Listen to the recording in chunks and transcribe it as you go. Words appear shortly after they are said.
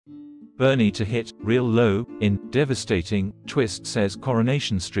Bernie to hit real low in devastating twist, says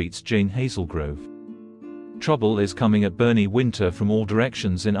Coronation Street's Jane Hazlegrove. Trouble is coming at Bernie Winter from all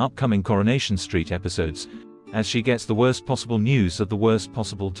directions in upcoming Coronation Street episodes, as she gets the worst possible news at the worst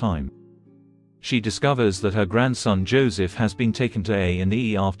possible time. She discovers that her grandson Joseph has been taken to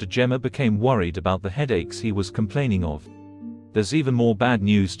A&E after Gemma became worried about the headaches he was complaining of. There's even more bad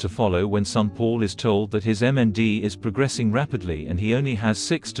news to follow when son Paul is told that his MND is progressing rapidly and he only has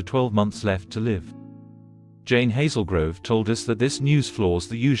 6 to 12 months left to live. Jane Hazlegrove told us that this news floors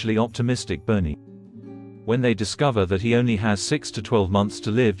the usually optimistic Bernie. When they discover that he only has 6 to 12 months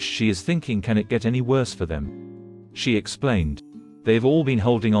to live, she is thinking, can it get any worse for them? She explained. They've all been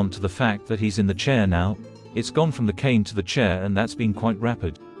holding on to the fact that he's in the chair now. It's gone from the cane to the chair, and that's been quite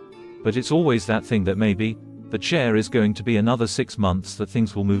rapid. But it's always that thing that maybe the chair is going to be another 6 months, that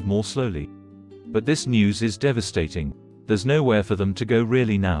things will move more slowly. But this news is devastating. There's nowhere for them to go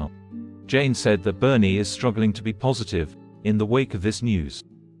really now. Jane said that Bernie is struggling to be positive in the wake of this news.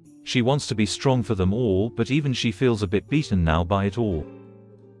 She wants to be strong for them all, but even she feels a bit beaten now by it all.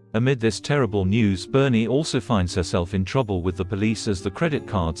 Amid this terrible news, Bernie also finds herself in trouble with the police as the credit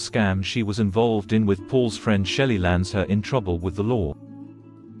card scam she was involved in with Paul's friend Shelley lands her in trouble with the law.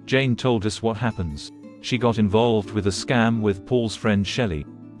 Jane told us what happens. She got involved with a scam with Paul's friend Shelley.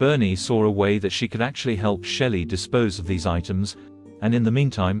 Bernie saw a way that she could actually help Shelley dispose of these items, and in the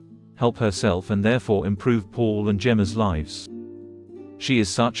meantime, help herself and therefore improve Paul and Gemma's lives. She is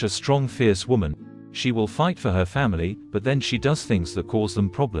such a strong, fierce woman. She will fight for her family, but then she does things that cause them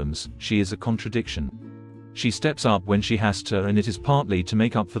problems. She is a contradiction. She steps up when she has to, and it is partly to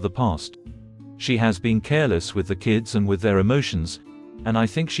make up for the past. She has been careless with the kids and with their emotions, and I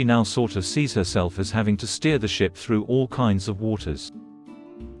think she now sort of sees herself as having to steer the ship through all kinds of waters.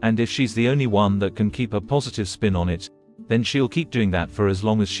 And if she's the only one that can keep a positive spin on it, then she'll keep doing that for as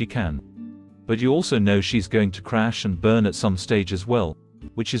long as she can. But you also know she's going to crash and burn at some stage as well,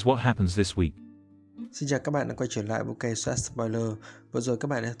 which is what happens this week. Xin chào các bạn đã quay trở lại UK Soát Spoiler. Vừa rồi các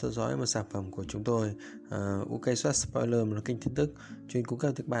bạn đã theo dõi một sản phẩm của chúng tôi, UK Soát Spoiler, một kênh tin tức chuyên cung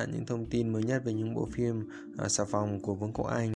cấp cho các bạn những thông tin mới nhất về những bộ phim xà phòng của Vương quốc Anh.